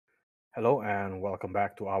Hello and welcome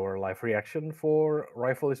back to our live reaction for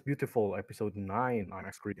Rifle is Beautiful, episode 9. I'm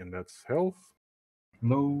Excrete and that's Health.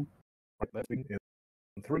 Hello. Right, let's begin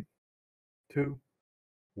in 3, 2,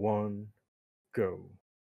 1, go.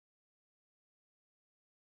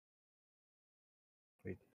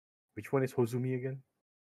 Wait, which one is Hozumi again?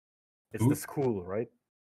 It's the Who? school, right?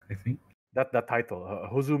 I think. That title.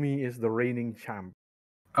 Hozumi is the reigning champ.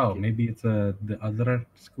 Oh, Okay. maybe it's the other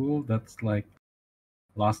school that's like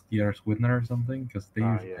last year's winner or something, because they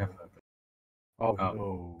Ah, usually yeah. have that. Oh Oh,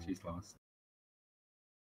 no. she's lost.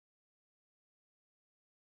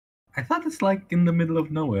 I thought it's like in the middle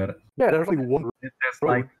of nowhere. Yeah, there's only one There's road.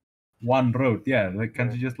 like one road. Yeah, like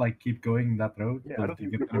can't Yeah, you just like keep going that road yeah. so I that don't you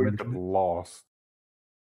think get you're there going to get eventually? lost.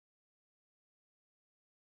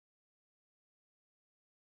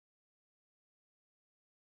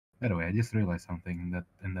 By the way, I just realized something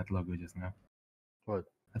in that logo just now. What?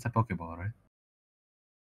 That's a Pokeball, right?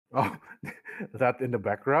 Oh, that in the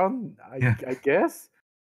background. I Yeah. I guess.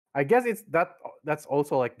 I guess it's that. That's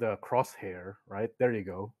also like the crosshair, right? There you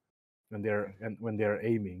go. When they're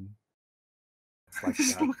aiming, it's It like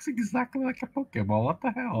just that. looks exactly like a Pokeball. What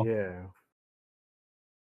the hell? Yeah.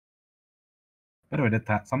 By the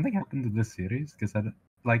way, something happened to this series because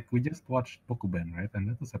like we just watched Bokuben, right? And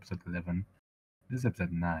that was episode 11. This is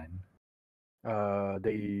episode 9.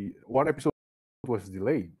 They one episode was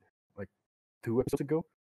delayed, like 2 episodes ago.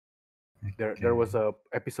 There Okay. was a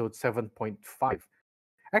episode 7.5.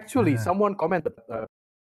 Actually, Ah, someone commented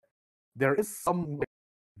there is some like,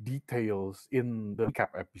 details in the recap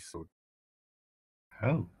episode.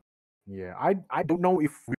 oh. Yeah, I don't know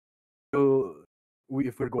if will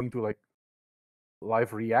if we're going to like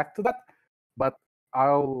live react to that, but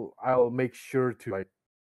I'll make sure to like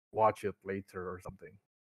watch it later or something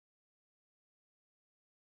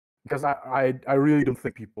because I really don't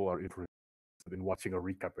think people are interested in watching a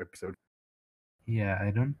recap episode. Yeah, I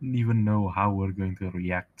don't even know how we're going to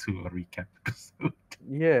react to a recap episode.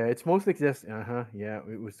 Yeah, it's mostly just yeah,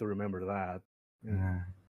 we still remember that. Yeah. Uh,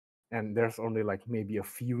 And there's only like maybe a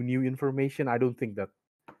few new information. I don't think that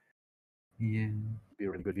yeah. would be a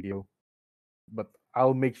really good video, but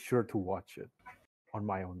I'll make sure to watch it on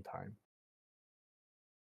my own time.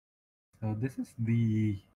 So this is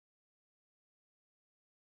the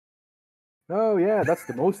Oh yeah, that's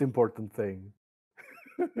the most important thing.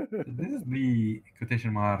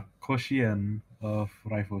 quotation mark Koshien of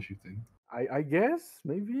rifle shooting. I guess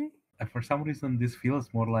maybe And for some reason, this feels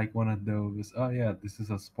more like one of those. Oh yeah, this is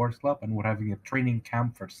a sports club, and we're having a training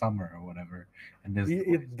camp for summer or whatever. And this is the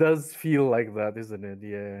place. it does feel like that, isn't it?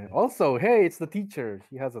 Yeah. Also, hey, it's the teacher.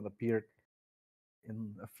 She hasn't appeared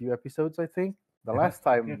in a few episodes, I think. The I thought last she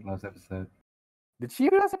appeared time, last episode. did she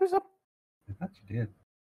appear last episode? I thought she did.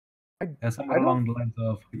 I Somewhere I don't. along the lines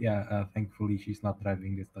of, yeah, thankfully she's not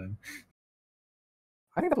driving this time.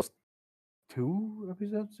 I think that was 2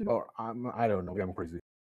 episodes ago. Or I don't know. Maybe I'm crazy.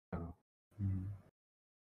 I don't know. Mm.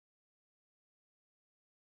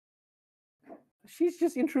 She's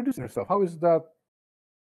just introducing herself. How is that?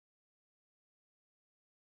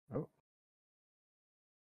 Oh,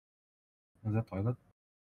 Was that toilet?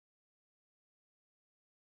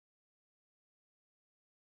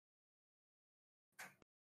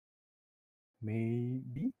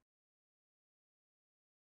 maybe.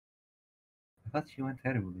 I thought she went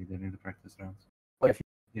terribly during the practice rounds. Like she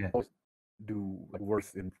Yeah. always do like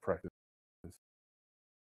worse in practice.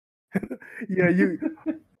 Yeah, you.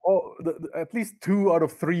 Oh, at least 2 out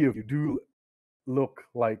of 3 of you do look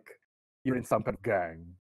like you're in some kind of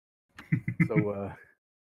gang. So uh,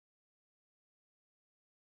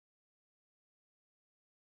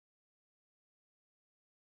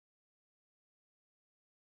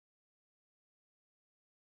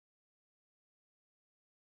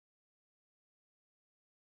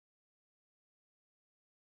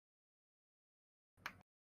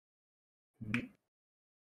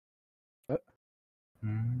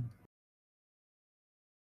 Mm.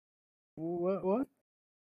 what?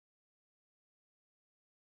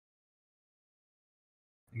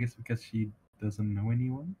 I guess because she doesn't know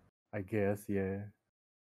anyone. I guess yeah.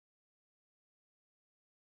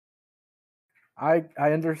 I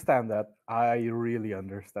understand that. I really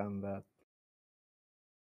understand that.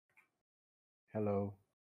 Hello.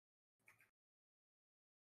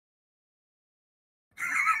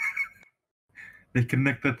 They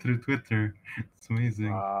connected through Twitter. It's amazing.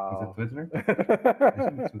 Is it Wow. Twitter? I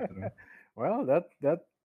think it's Twitter, right? Well, that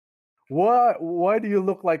why do you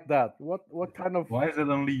look like that? Why is it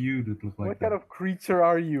only you that look like what kind that? of creature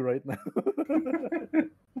are you right now?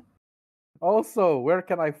 Also, where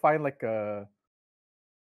can I find like a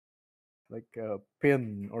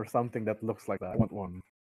pin or something that looks like that? I want one.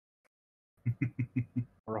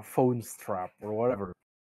 or a phone strap or whatever.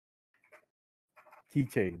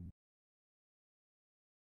 Keychain.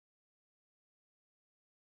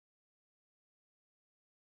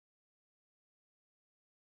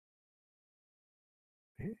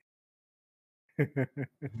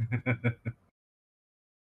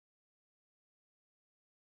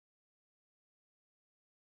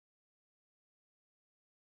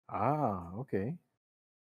 Ah, okay.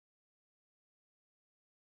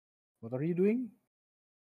 What are you doing?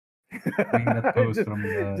 Doing that pose just, from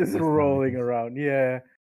the just last rolling navigator. around. Yeah.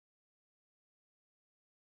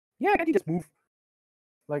 Yeah, can you just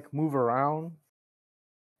move around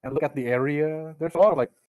and look at the area? There's a lot of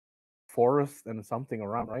like forest and something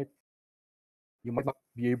around, right? You might not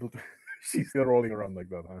be able to. She's still rolling around like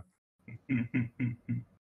that, huh?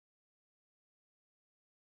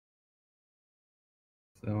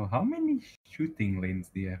 So, how many shooting lanes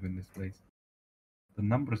do you have in this place? The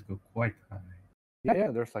numbers go quite high.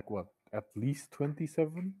 Yeah. There's like what, at least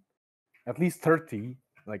 27, at least 30.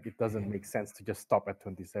 Like it doesn't Yeah. make sense to just stop at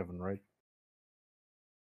 27, right?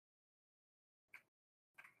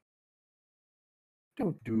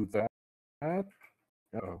 Don't do that.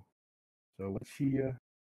 Oh, so what she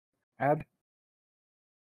add?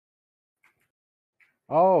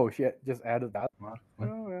 Oh, she just added that. What?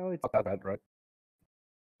 Oh well, it's not that bad, right?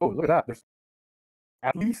 Oh, look at that. There's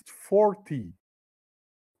at least 40.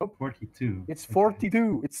 Oh, 42. it's Okay.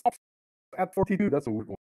 42. It stops at 42. That's a weird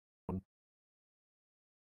one.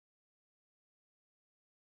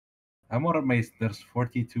 I'm more amazed there's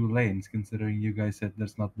 42 lanes considering you guys said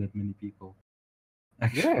there's not that many people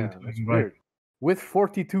actually Yeah, that's doing right. weird. With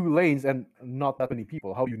 42 lanes and not that many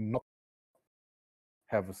people, how do you not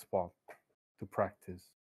have a spot to practice?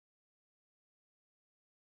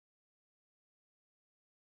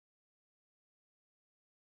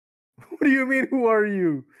 What do you mean? Who are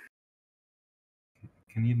you?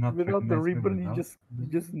 Can you not Without the recognize her ribbon, without? you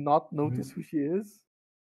just not notice who she is?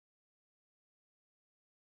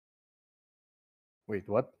 Wait,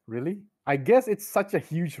 what? Really? I guess it's such a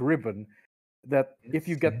huge ribbon that if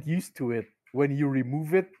you Yes, get used to it, when you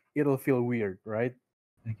remove it, it'll feel weird, right?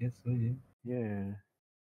 I guess so, yeah. Yeah.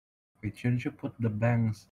 Wait, shouldn't you put the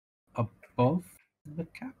bangs above the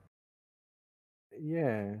cap?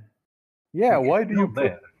 Yeah. Yeah, It's why do you still put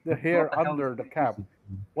there. the What hair the hell is under the the use cap? of it?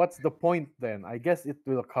 What's the point then? I guess it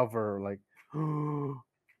will cover like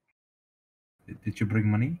Did you bring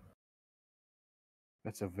money?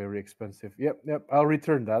 that's a very expensive. Yep, I'll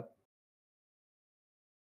return that.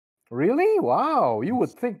 Really? Wow, you would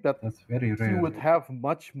think that That's very she rare. would have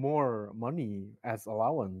much more money as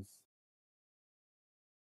allowance.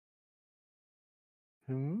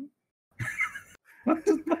 Hmm? What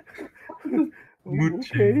is that? Mooching.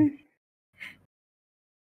 Okay.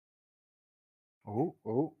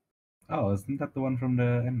 Oh. Oh, isn't that the one from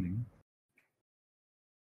the ending?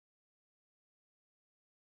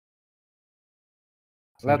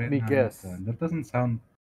 Let me Serena guess. Nata. That doesn't sound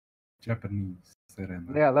Japanese,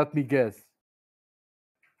 Serena. Yeah, let me guess.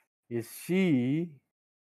 Is she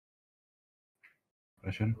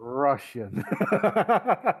Russian? Russian?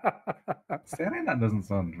 Serena doesn't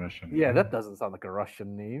sound Russian at Yeah, all. that doesn't sound like a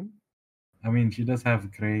Russian name. I mean, she does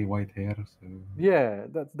have gray white hair, so. Yeah,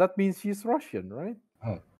 that means she's Russian, right?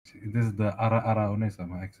 Oh, this is the Ara Ara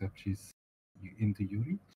Onesama, except she's into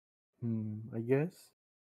Yuri. I guess.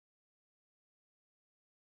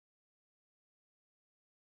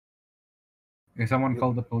 If someone Yep.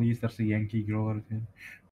 called the police, there's a Yankee girl or here.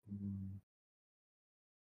 Mm.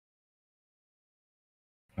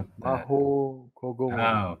 But Maho Kogomori.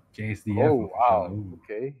 oh, JSDF Oh official. wow. Ooh.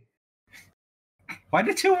 Okay. Why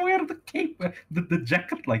did you wear the cape, the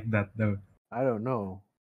jacket like that though? I don't know.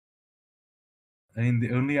 I mean,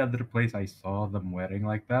 the only other place I saw them wearing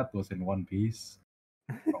like that was in One Piece.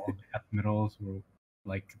 All the admirals were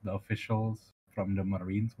like the officials from the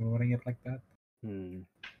Marines were wearing it like that. Hmm.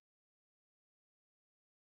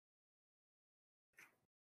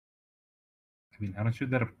 I mean, aren't you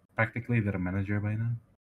their practically their manager by now?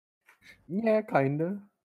 Yeah, kinda.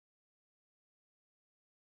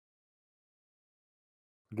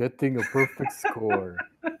 Getting a perfect score.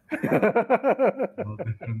 All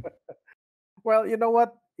different. Well, you know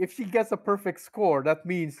what? If she gets a perfect score, that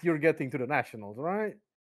means you're getting to the nationals, right?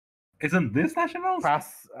 Isn't this nationals?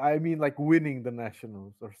 I mean, like winning the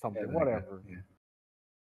nationals or Yeah, something, I guess. whatever. Yeah.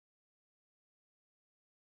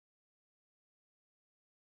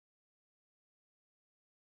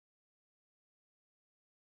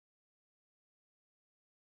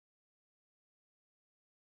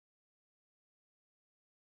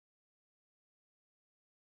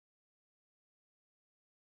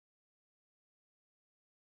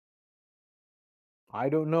 I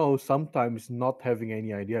don't know. Sometimes not having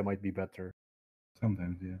any idea might be better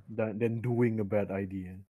Sometimes, yeah. than doing a bad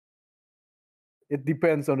idea. It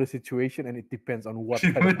depends on the situation and it depends on what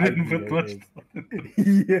She type of didn't put idea it much is. thought into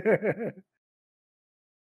it. Yeah.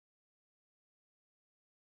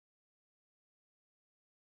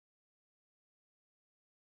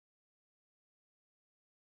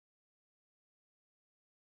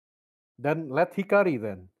 Then let Hikari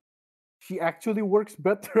then. She actually works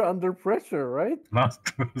better under pressure, right? Last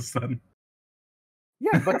person.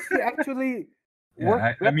 Yeah, but she actually Yeah,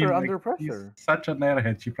 worked I mean, better like, under she's pressure. such an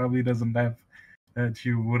airhead. She probably doesn't have.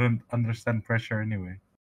 She wouldn't understand pressure anyway.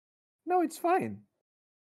 No, it's fine.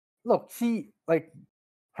 Look, she like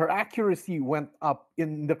her accuracy went up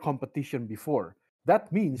in the competition before.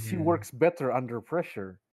 That means she Yeah, works better under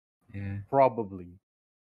pressure, yeah. probably.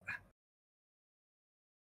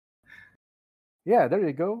 Yeah, there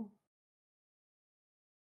you go.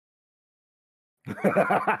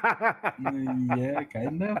 Yeah,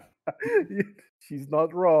 kind of. She's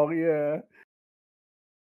not wrong, yeah.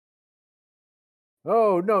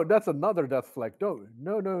 Oh no, that's another death flag.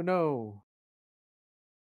 No.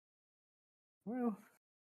 Well,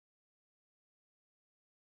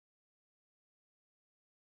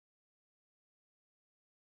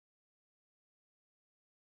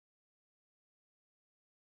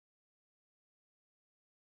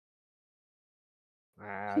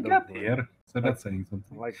 She don't got worry. here, so Like that's saying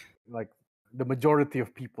something. like the majority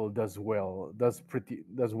of people does well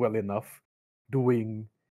enough doing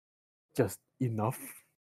just enough.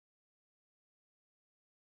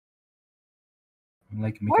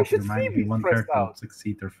 Like, make Why up should your she mind. You be want her stressed to out?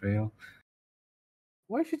 succeed or fail.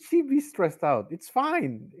 Why should she be stressed out? It's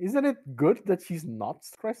fine. Isn't it good that she's not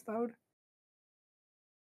stressed out?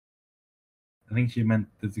 I think she meant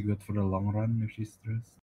it's good for the long run if she's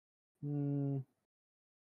stressed. Hmm.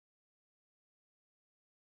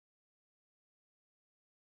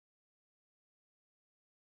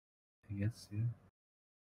 I guess, yeah.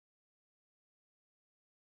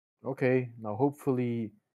 Okay, now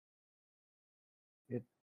hopefully it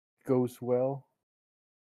goes well.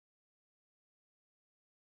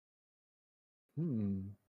 Hmm.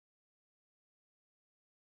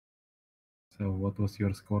 So, what was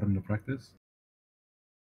your score in the practice?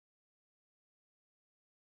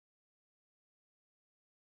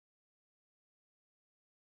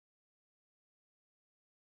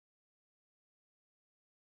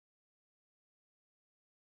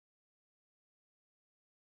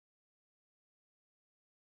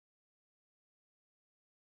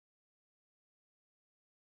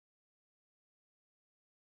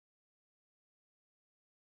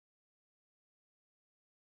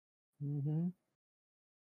 Mm-hmm.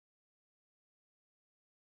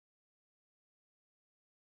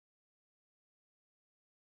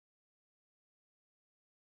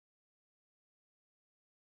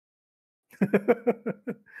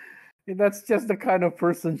 And that's just the kind of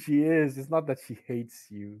person she is. It's not that she hates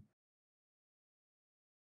you.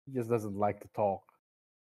 She just doesn't like to talk.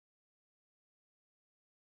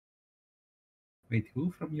 Wait,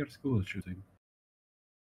 who from your school is shooting?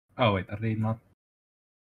 Oh, wait, are they not?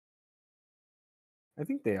 I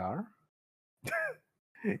think they are.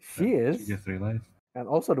 Uh, She she is. just realized. And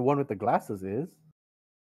also the one with the glasses is.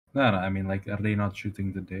 No, I mean, like, are they not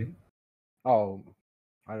shooting today? Oh,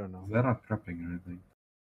 I don't know. They're not prepping or anything.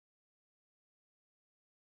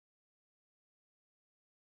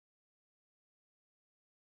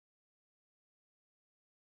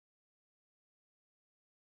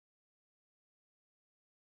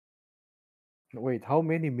 Wait, how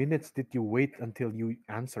many minutes did you wait until you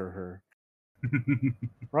answer her?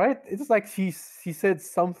 Right? It's like she said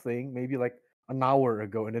something maybe like an hour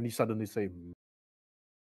ago, and then you suddenly say, "Hmm,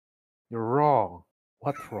 you're wrong."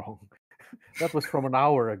 What's wrong? That was from an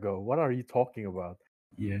hour ago. What are you talking about?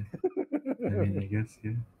 Yeah, I mean, I guess,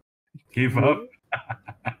 yeah. Gave Yeah. up.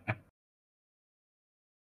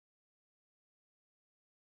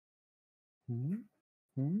 Hmm?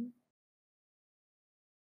 Hmm?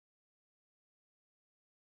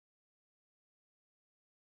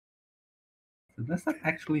 Does that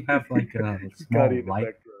actually have like a Got it small in the light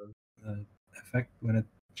background. effect when it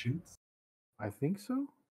shoots? I think so.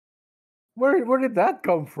 Where did that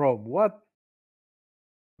come from? What?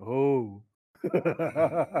 Oh.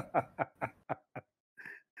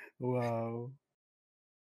 Wow.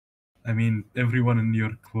 I mean, everyone in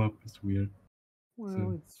your club is weird. Well,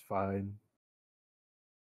 So, it's fine.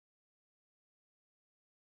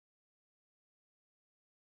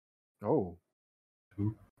 Oh.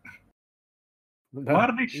 who? Why That,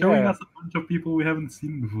 are they showing yeah. us a bunch of people we haven't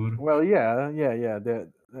seen before? Well, yeah.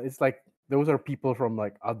 It's like those are people from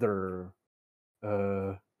like other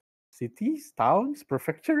cities, towns,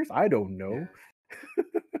 prefectures. I don't know.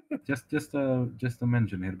 Just a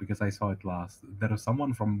mention here because I saw it last. There was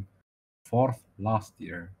someone from fourth last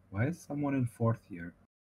year. Why is someone in fourth year?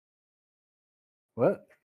 What?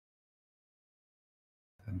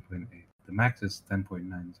 10.8. The max is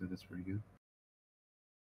 10.9, so that's pretty good.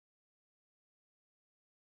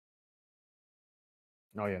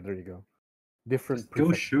 Oh yeah, there you go. Different. Just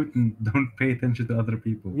go shoot and don't pay attention to other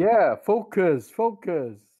people. Yeah, focus.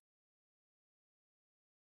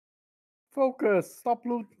 Stop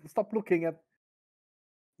looking at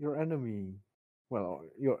your enemy. Well,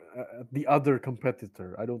 your the other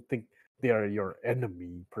competitor. I don't think they are your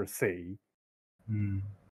enemy per se.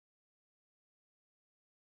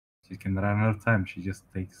 She can run out of time. She just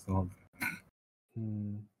takes all.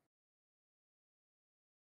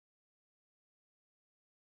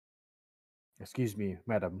 Excuse me,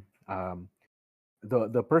 madam.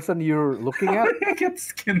 The person you're looking at. I get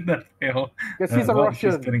skinned that fail. Yes, he's a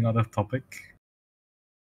Russian. She's getting out of topic.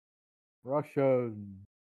 Russian.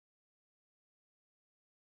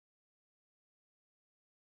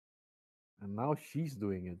 And now she's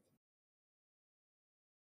doing it.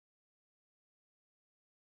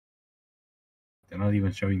 They're not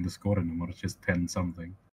even showing the score anymore. It's just 10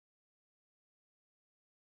 something.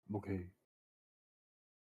 Okay.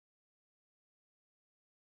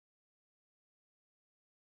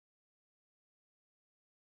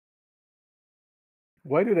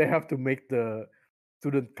 Why do they have to make the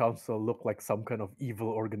student council look like some kind of evil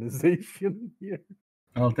organization here?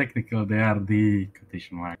 Well, technically, they are the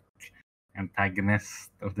quotation mark antagonist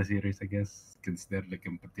of the series, I guess, consider the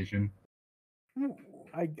competition.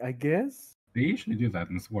 I guess they usually do that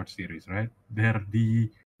in sports series, right? They're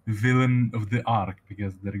the villain of the arc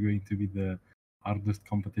because they're going to be the hardest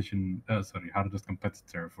hardest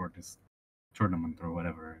competitor for this tournament or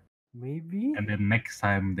whatever. Maybe. And then next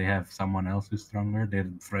time they have someone else who's stronger. They're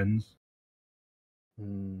friends.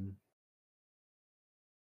 What?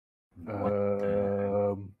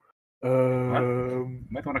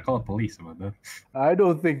 Might want to call the police about that. I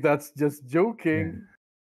don't think that's just joking.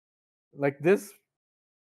 Yeah. Like this.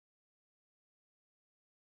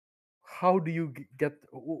 How do you get?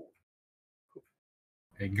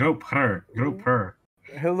 Hey, group her.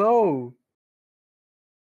 Hello.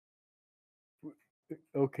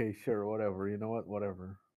 Okay, sure, whatever. You know what?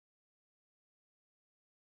 Whatever.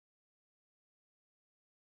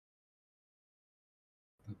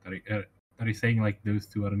 Are you saying like those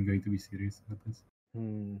two aren't going to be serious about this?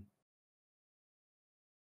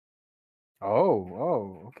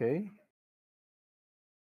 Oh, okay.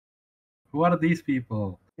 Who are these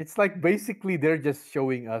people? It's like basically they're just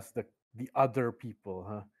showing us the other people,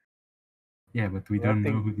 huh? Yeah, but we don't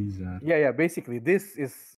know who these are. Yeah. Basically, this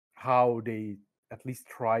is how they at least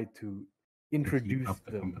try to introduce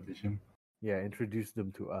the competition. Yeah, introduce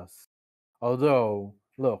them to us. Although,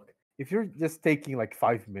 look, if you're just taking like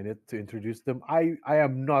 5 minutes to introduce them, I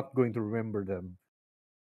am not going to remember them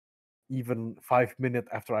even 5 minutes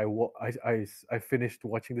after I finished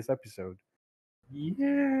watching this episode.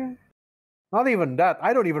 Yeah. Not even that.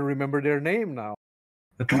 I don't even remember their name now.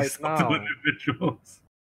 At least not the individuals.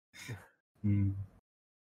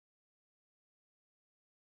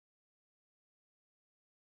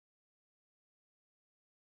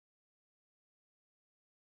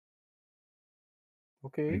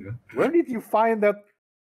 Okay. Where did you find that?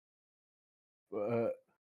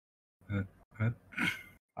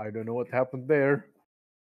 I don't know what happened there.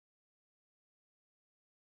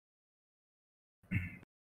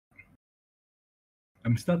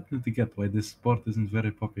 I'm starting to get why this sport isn't very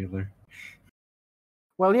popular.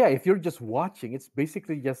 Well, yeah, if you're just watching, it's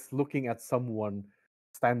basically just looking at someone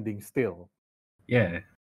standing still. Yeah.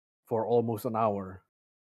 For almost an hour.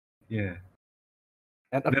 Yeah.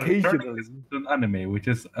 And occasionally an anime, which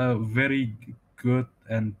is a very good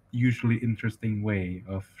and usually interesting way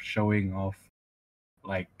of showing off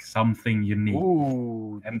like something unique.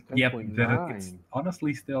 Ooh, and yet it's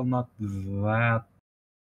honestly still not that.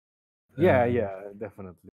 Yeah,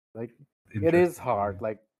 definitely. Like it is hard.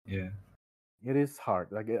 Like it is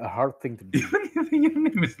hard. Like a hard thing to do. Even your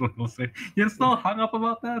name is Little Say. You're still hung up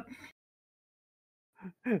about that?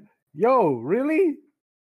 Yo, really?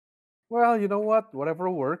 Well, you know what? Whatever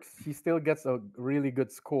works. She still gets a really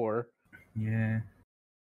good score. Yeah.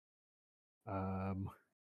 Do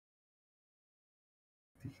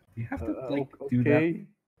you have to do that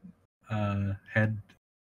head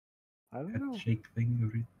I don't know. Shake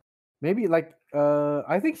thing? Maybe like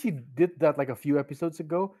I think she did that like a few episodes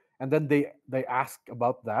ago, and then they asked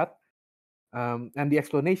about that. And the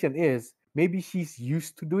explanation is maybe she's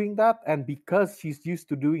used to doing that, and because she's used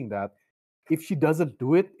to doing that, if she doesn't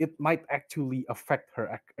do it, it might actually affect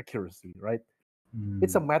her accuracy, right?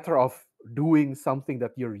 It's a matter of doing something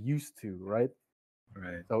that you're used to, right?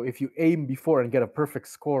 Right. So if you aim before and get a perfect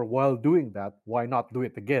score while doing that, why not do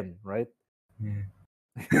it again, right? Yeah.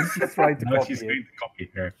 She's trying to Now copy she's going to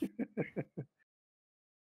copy her. it.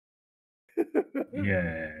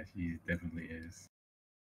 Yeah, she definitely is.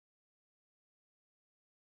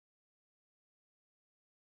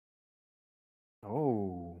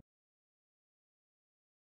 Oh.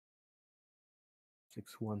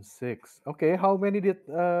 616. Okay, how many did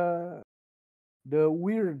the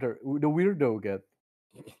weirdo get?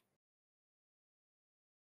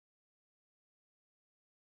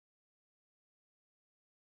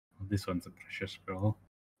 This one's a precious girl.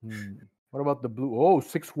 What about the blue? Oh,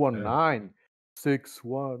 619.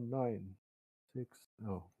 619.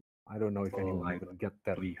 Oh, I don't know if anyone will get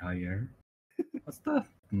that. Slightly higher. What's the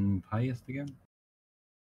highest again?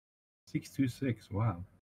 626. Wow.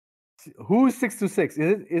 Who's 626?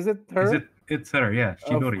 Is it her? It's her, yeah. Of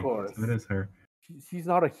Shidori. course. So it is her. She's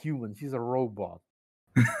not a human. She's a robot.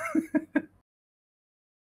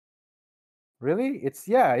 Really? It's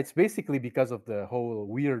basically because of the whole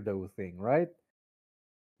weirdo thing, right?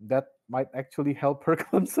 That might actually help her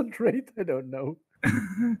concentrate. I don't know.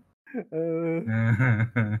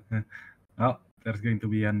 Oh, there's going to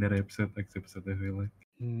be another episode, next episode, I feel like.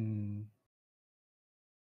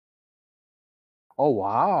 Oh,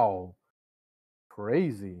 wow.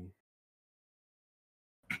 Crazy.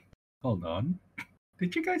 Hold on.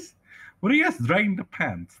 Were you guys drying the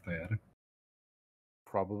pants there?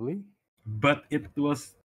 Probably. But it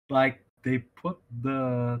was like they put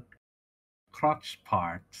the crotch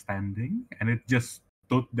part standing and it just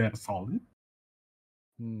stood there solid.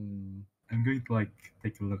 I'm going to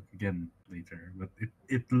take a look again later, but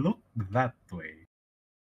it looked that way.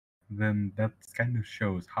 Then that kind of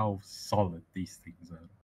shows how solid these things are.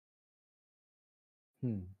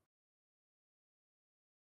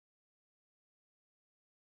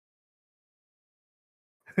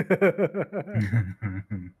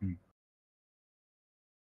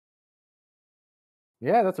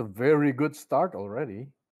 Yeah, that's a very good start already.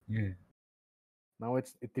 Yeah. Now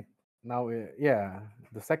yeah,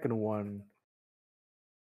 the second one,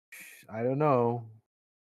 I don't know.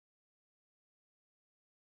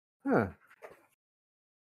 Huh.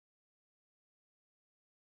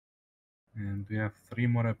 And we have 3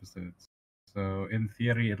 more episodes. So in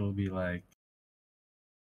theory, it'll be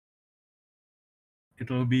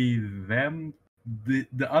them,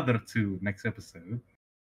 the other two next episode,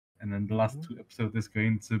 and then the last 2 episodes is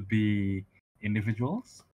going to be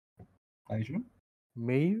individuals. I assume.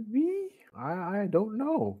 Maybe I don't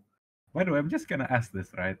know. By the way, I'm just gonna ask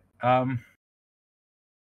this, right?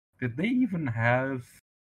 Did they even have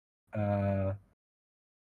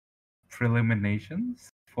preliminations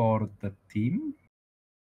for the team?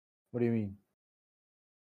 What do you mean?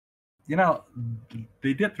 You know,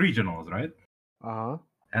 they did regionals, right? Uh-huh.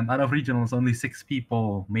 And out of regionals, only 6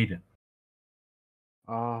 people made it.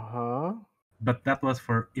 Uh-huh. But that was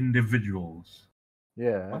for individuals.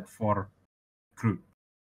 Yeah. Not for group.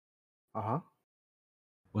 Uh-huh.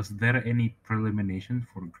 Was there any prelimination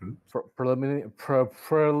for groups?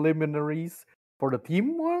 Preliminaries for the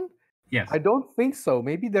team one? Yes. I don't think so.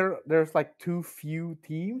 Maybe there's like too few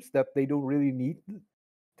teams that they don't really need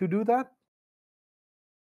to do that.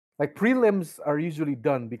 Like prelims are usually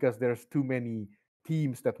done because there's too many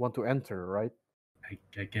teams that want to enter, right?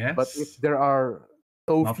 I guess. But if there are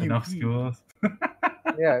so not few enough teams, schools.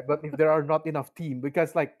 yeah, but if there are not enough teams,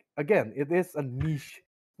 because like again, it is a niche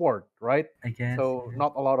sport, right? I guess. So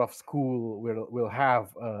not a lot of school will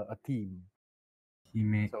have a team.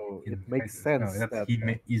 Hime So it makes sense. that's that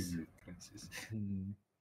Hime Izu.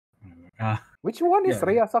 Which one is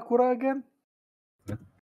Rei Asakura again?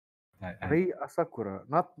 Rei Asakura.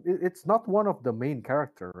 It's not one of the main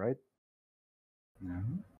character, right? No.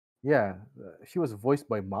 Yeah, she was voiced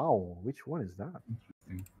by Mao. Which one is that?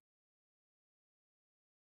 Interesting.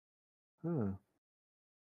 Huh.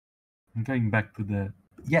 I'm going back to the.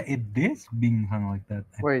 Yeah, it is being hung like that.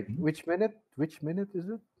 Wait, which minute? Which minute is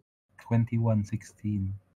it?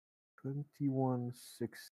 21:16.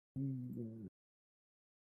 21:16.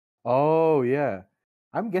 Oh yeah,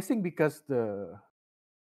 I'm guessing because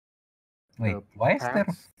Wait, why is there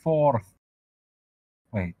 4th?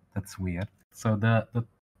 Wait, that's weird. So the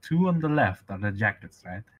 2 on the left are the jackets,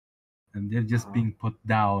 right? And they're just being put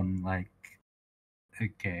down like,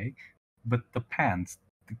 okay. But the pants,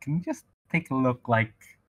 can you just take a look like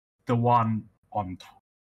the one on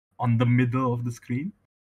the middle of the screen?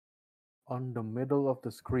 On the middle of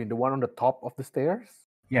the screen, the one on the top of the stairs?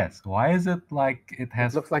 Yes. Why is it like it It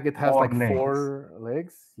has looks like it has four like legs? 4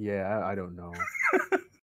 legs. Yeah, I don't know.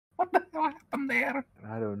 What the hell happened there?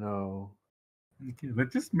 I don't know. Okay, that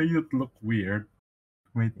just made it look weird.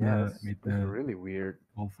 Made Yeah, the made it's the really weird.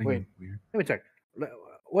 whole thing Wait, look weird. let me check.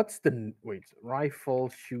 What's the wait? Rifle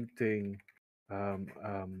shooting, um,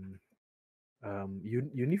 um,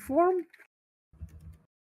 uniform?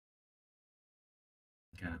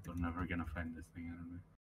 God, we're never gonna find this thing. I don't know.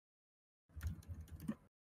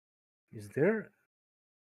 Is there?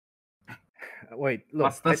 Wait, look.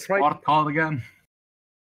 What's the I tried sport called again?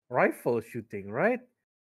 rifle shooting, right?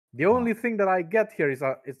 The Oh, only thing that I get here is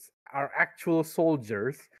it's our actual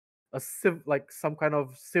soldiers, like some kind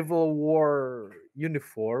of Civil War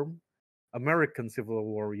uniform, American Civil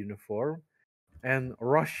War uniform, and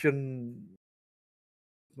Russian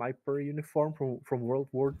sniper uniform from World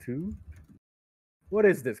War II. What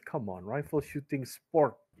is this? Come on, rifle shooting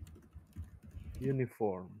sport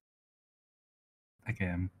uniform. okay,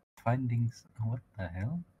 I'm finding. What the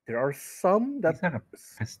hell? There are some These that are the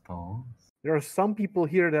pistols. there are some people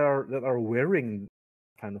here that are wearing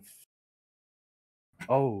kind of.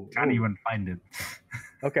 Oh, Can't oh. even find it.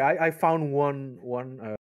 Okay, I found one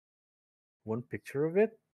picture of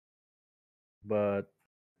it, but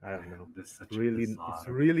I don't know. This is such a Really, it's bizarre.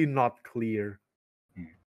 really not clear. Yeah.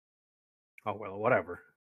 Oh well, whatever.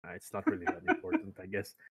 It's not really that important, I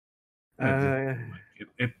guess. Yeah, just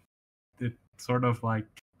Uh, like it sort of like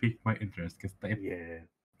piqued my interest because yeah.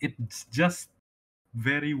 it's just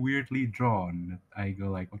very weirdly drawn. I go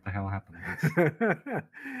like, what the hell happened to this?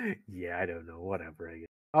 Yeah, I don't know. Whatever, I guess.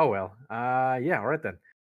 Oh well. Yeah. All right then.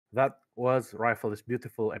 That was Rifle is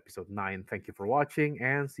Beautiful, episode 9. Thank you for watching,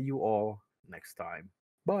 and see you all next time.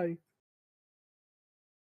 Bye.